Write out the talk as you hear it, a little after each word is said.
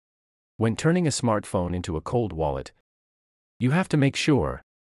When turning a smartphone into a cold wallet, you have to make sure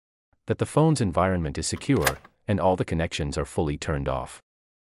that the phone's environment is secure and all the connections are fully turned off.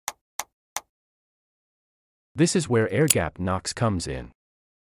 This is where AirGap Knox comes in.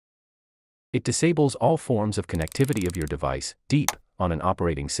 It disables all forms of connectivity of your device, deep, on an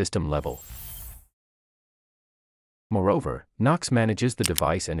operating system level. Moreover, Knox manages the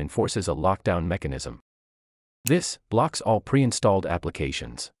device and enforces a lockdown mechanism. This blocks all pre-installed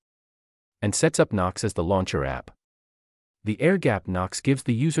applications and sets up Knox as the launcher app. The AirGap Knox gives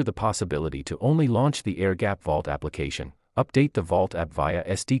the user the possibility to only launch the AirGap Vault application, update the Vault app via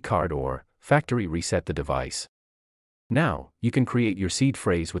SD card or factory reset the device. Now, you can create your seed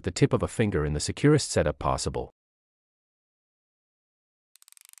phrase with the tip of a finger in the securest setup possible.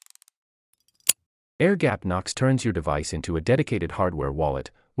 AirGap Knox turns your device into a dedicated hardware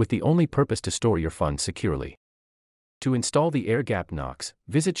wallet, with the only purpose to store your funds securely. To install the AirGap Knox,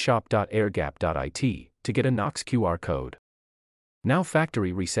 visit shop.airgap.it to get a Knox QR code. Now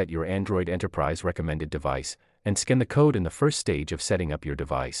factory reset your Android Enterprise recommended device, and scan the code in the first stage of setting up your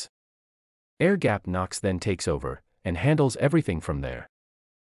device. AirGap Knox then takes over and handles everything from there.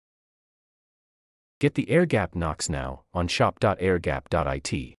 Get the AirGap Knox now on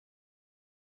shop.airgap.it.